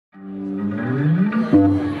To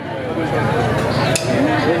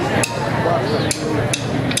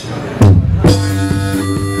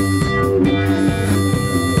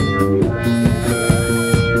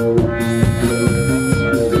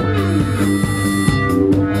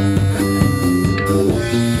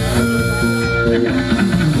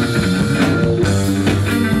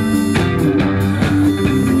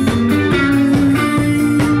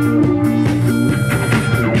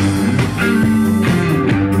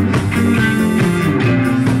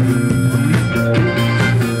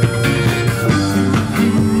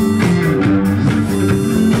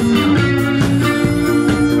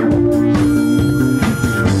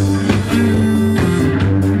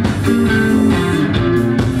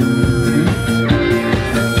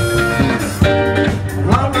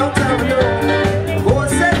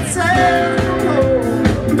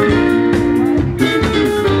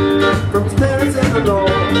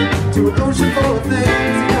an ocean full of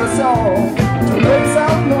things he never saw, to a lake so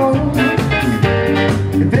long,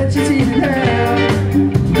 adventures he didn't have,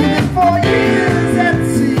 living 4 years at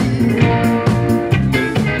sea.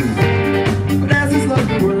 But as his luck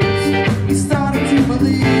works, he started to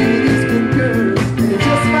believe that he's been cursed, and it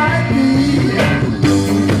just might be.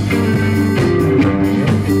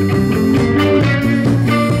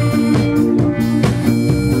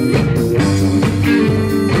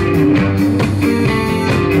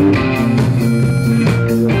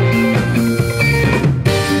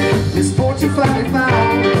 Finally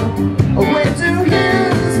found a way to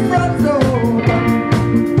his front door.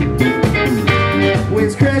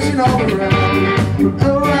 Waves crashing all around, from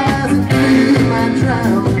horizon to might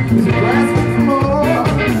drown. There's a grasping for more.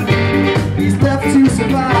 He's left to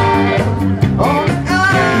survive on an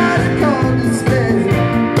island called despair.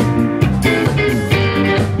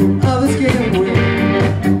 Others can't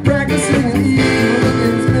win, practicing an evil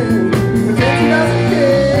against men. But he doesn't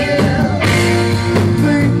care.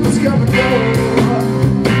 Things come and go.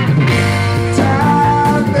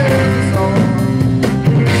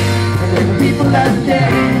 Like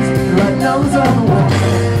days, right nose on the wall.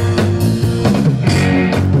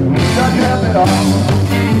 Not help at all.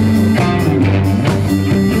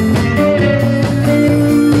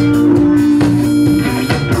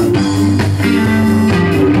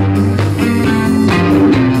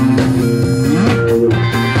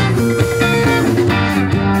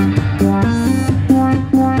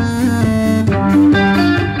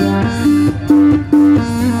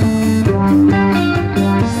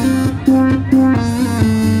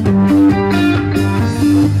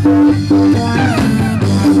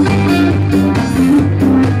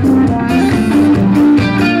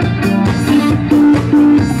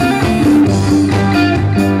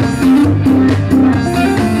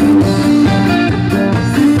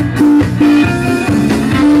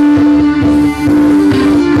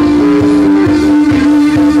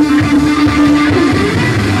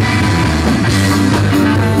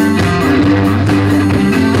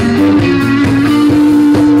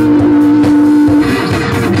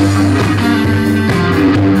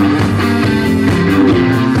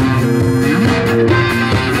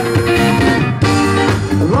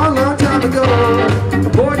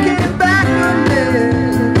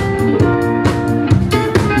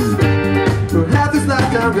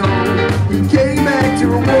 He came back to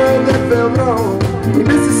a world that felt wrong. He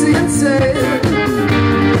missed the sea and said,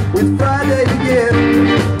 with Friday again,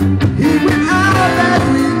 he went out that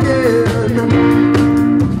weekend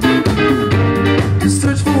to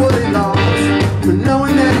search for what he lost, but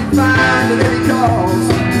knowing that he'd find at any cost.